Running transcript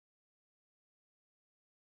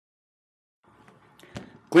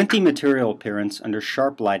Glinty material appearance under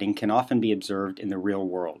sharp lighting can often be observed in the real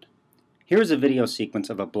world. Here is a video sequence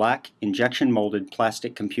of a black, injection-molded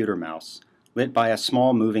plastic computer mouse lit by a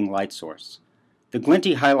small moving light source. The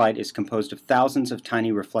glinty highlight is composed of thousands of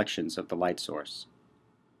tiny reflections of the light source.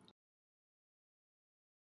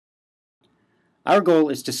 Our goal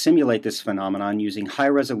is to simulate this phenomenon using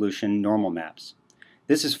high-resolution normal maps.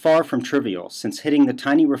 This is far from trivial, since hitting the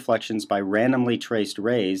tiny reflections by randomly traced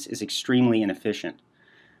rays is extremely inefficient.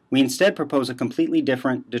 We instead propose a completely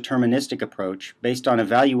different deterministic approach based on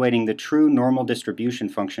evaluating the true normal distribution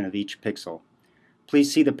function of each pixel.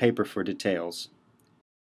 Please see the paper for details.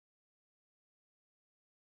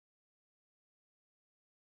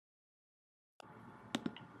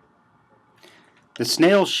 The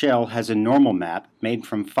snail's shell has a normal map made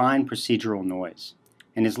from fine procedural noise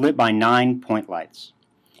and is lit by 9 point lights.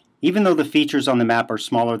 Even though the features on the map are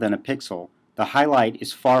smaller than a pixel, the highlight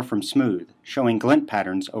is far from smooth, showing glint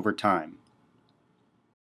patterns over time.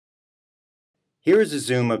 Here is a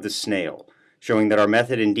zoom of the snail, showing that our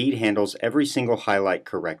method indeed handles every single highlight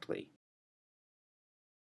correctly.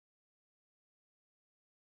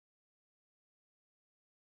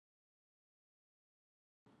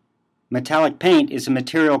 Metallic paint is a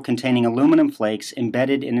material containing aluminum flakes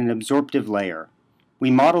embedded in an absorptive layer.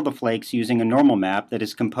 We model the flakes using a normal map that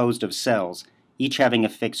is composed of cells, each having a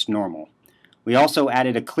fixed normal. We also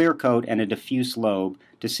added a clear coat and a diffuse lobe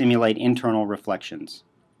to simulate internal reflections.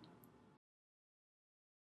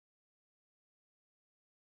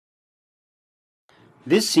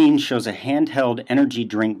 This scene shows a handheld energy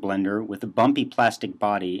drink blender with a bumpy plastic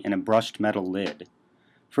body and a brushed metal lid.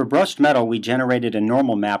 For brushed metal, we generated a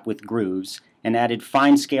normal map with grooves and added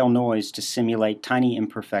fine-scale noise to simulate tiny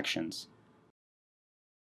imperfections.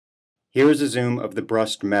 Here is a zoom of the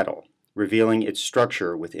brushed metal, revealing its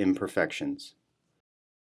structure with imperfections.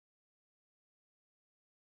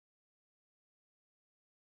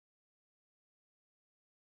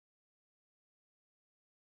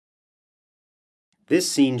 This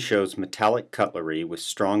scene shows metallic cutlery with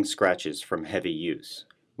strong scratches from heavy use.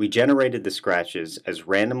 We generated the scratches as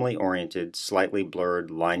randomly oriented, slightly blurred,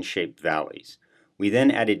 line-shaped valleys. We then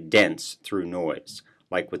added dents through noise,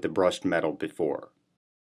 like with the brushed metal before.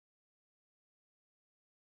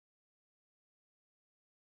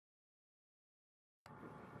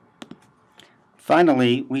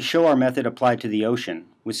 Finally, we show our method applied to the ocean,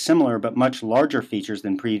 with similar but much larger features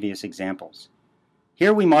than previous examples.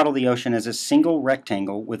 Here we model the ocean as a single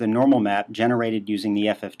rectangle with a normal map generated using the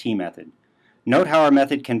FFT method. Note how our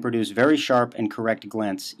method can produce very sharp and correct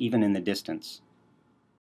glints even in the distance.